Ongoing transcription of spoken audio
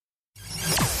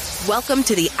Welcome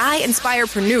to the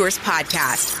Inspirepreneurs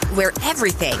podcast, where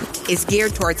everything is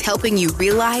geared towards helping you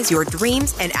realize your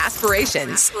dreams and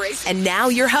aspirations. And now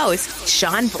your host,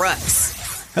 Sean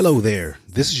Brooks. Hello there.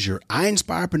 This is your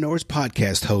Inspirepreneurs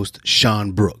podcast host,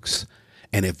 Sean Brooks.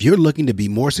 And if you're looking to be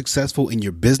more successful in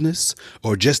your business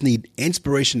or just need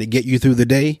inspiration to get you through the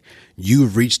day,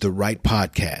 you've reached the right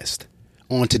podcast.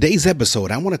 On today's episode,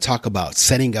 I want to talk about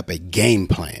setting up a game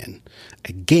plan.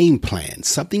 A game plan,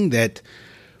 something that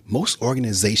most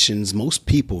organizations, most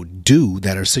people do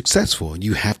that are successful.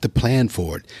 You have to plan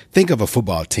for it. Think of a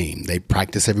football team. They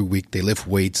practice every week. They lift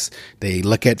weights. They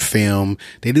look at film.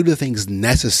 They do the things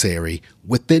necessary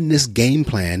within this game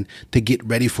plan to get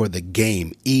ready for the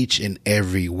game each and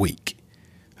every week.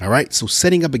 All right. So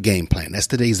setting up a game plan. That's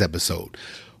today's episode.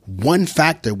 One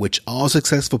factor which all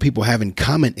successful people have in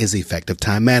common is effective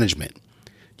time management.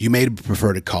 You may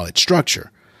prefer to call it structure,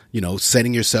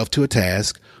 setting yourself to a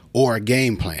task or a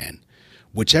game plan.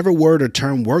 Whichever word or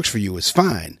term works for you is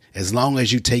fine. As long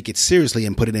as you take it seriously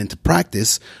and put it into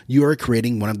practice, you are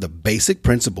creating one of the basic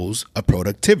principles of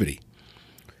productivity.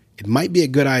 It might be a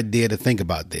good idea to think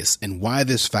about this and why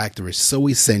this factor is so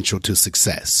essential to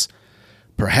success.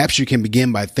 Perhaps you can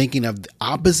begin by thinking of the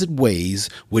opposite ways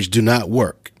which do not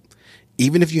work.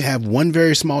 Even if you have one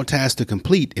very small task to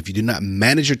complete, if you do not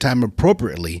manage your time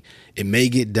appropriately, it may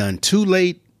get done too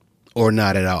late or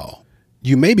not at all.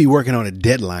 You may be working on a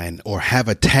deadline or have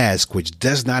a task which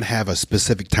does not have a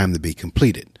specific time to be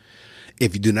completed.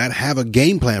 If you do not have a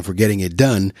game plan for getting it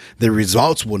done, the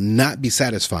results will not be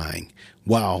satisfying.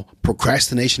 While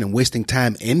procrastination and wasting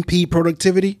time impede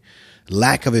productivity,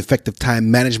 lack of effective time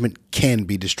management can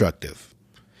be destructive.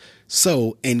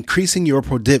 So, increasing your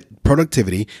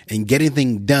productivity and getting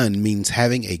things done means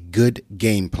having a good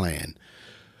game plan.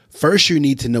 First, you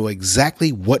need to know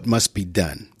exactly what must be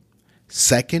done.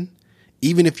 Second,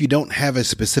 even if you don't have a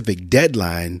specific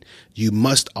deadline, you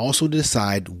must also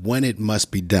decide when it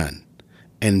must be done.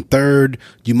 And third,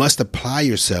 you must apply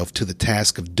yourself to the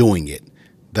task of doing it.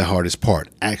 The hardest part,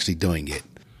 actually doing it.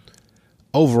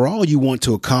 Overall, you want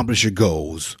to accomplish your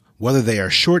goals, whether they are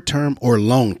short-term or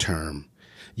long-term.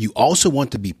 You also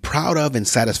want to be proud of and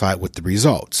satisfied with the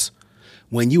results.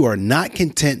 When you are not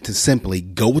content to simply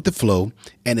go with the flow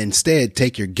and instead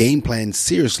take your game plan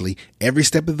seriously every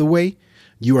step of the way,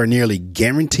 you are nearly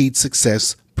guaranteed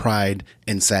success, pride,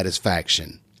 and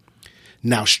satisfaction.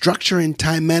 Now, structure and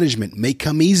time management may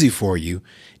come easy for you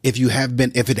if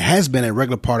it has been a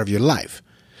regular part of your life.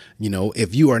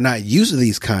 If you are not used to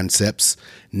these concepts,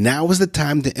 now is the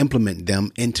time to implement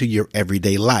them into your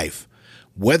everyday life.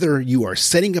 Whether you are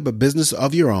setting up a business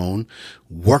of your own,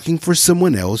 working for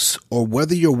someone else, or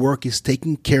whether your work is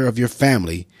taking care of your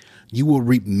family, you will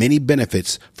reap many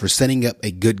benefits for setting up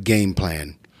a good game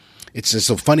plan. It's just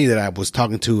so funny that I was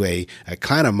talking to a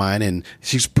client of mine, and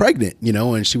she's pregnant,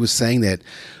 and she was saying that,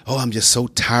 I'm just so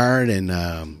tired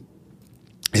and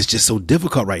it's just so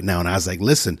difficult right now. And I was like,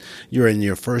 listen, you're in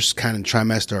your first kind of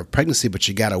trimester of pregnancy, but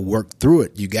you got to work through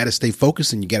it. You got to stay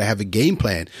focused and you got to have a game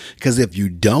plan, because if you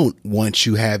don't, once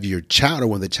you have your child or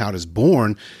when the child is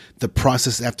born, the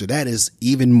process after that is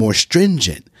even more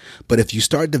stringent. But if you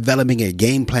start developing a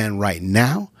game plan right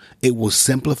now, it will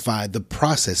simplify the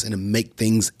process and make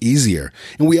things easier.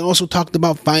 And we also talked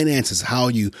about finances, how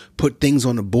you put things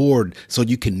on the board so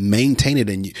you can maintain it.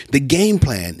 And the game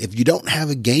plan, if you don't have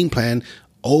a game plan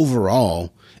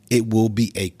overall, it will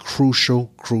be a crucial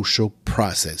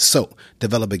process. So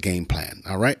develop a game plan.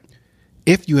 All right.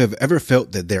 If you have ever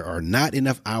felt that there are not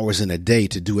enough hours in a day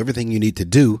to do everything you need to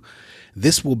do,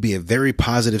 this will be a very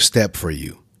positive step for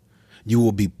you. You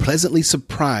will be pleasantly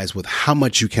surprised with how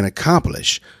much you can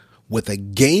accomplish. With a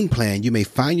game plan, you may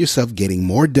find yourself getting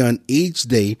more done each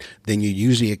day than you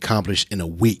usually accomplish in a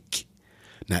week.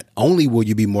 Not only will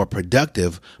you be more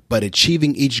productive, but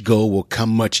achieving each goal will come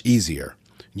much easier.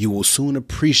 You will soon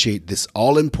appreciate this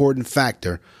all-important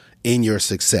factor in your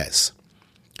success.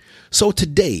 So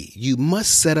today, you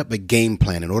must set up a game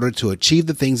plan in order to achieve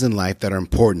the things in life that are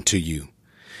important to you.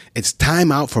 It's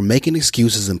time out for making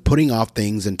excuses and putting off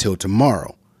things until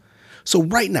tomorrow. So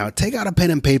right now, take out a pen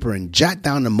and paper and jot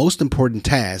down the most important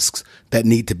tasks that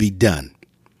need to be done.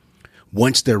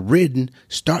 Once they're written,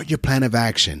 start your plan of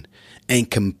action and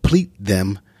complete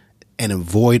them and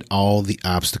avoid all the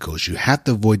obstacles. You have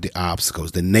to avoid the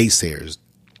obstacles, the naysayers,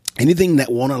 anything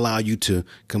that won't allow you to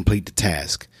complete the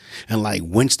task. And like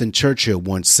Winston Churchill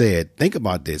once said, think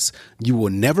about this. You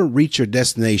will never reach your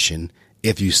destination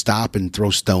if you stop and throw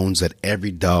stones at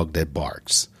every dog that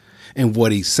barks. And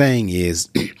what he's saying is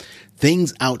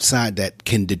things outside that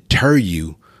can deter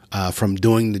you from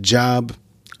doing the job,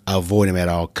 avoid them at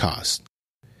all costs.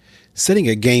 Setting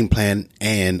a game plan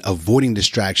and avoiding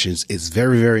distractions is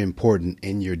very, very important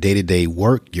in your day-to-day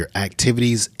work, your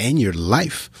activities, and your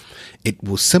life. It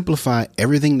will simplify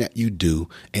everything that you do,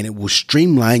 and it will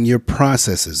streamline your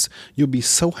processes. You'll be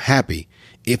so happy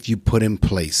if you put in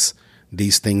place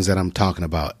these things that I'm talking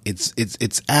about.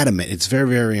 It's adamant. It's very,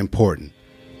 very important.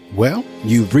 Well,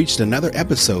 you've reached another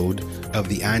episode of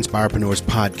the iInspirepreneurs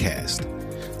podcast.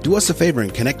 Do us a favor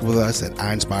and connect with us at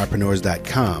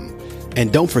iInspirepreneurs.com.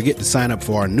 And don't forget to sign up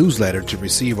for our newsletter to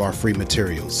receive our free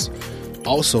materials.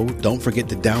 Also, don't forget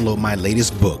to download my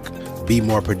latest book, Be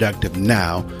More Productive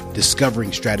Now,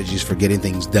 Discovering Strategies for Getting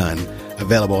Things Done,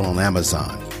 available on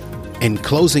Amazon. In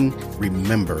closing,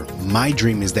 remember, my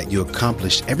dream is that you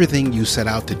accomplish everything you set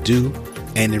out to do,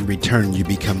 and in return, you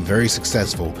become very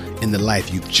successful in the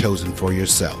life you've chosen for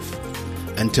yourself.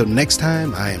 Until next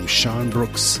time, I am Sean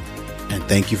Brooks, and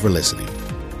thank you for listening.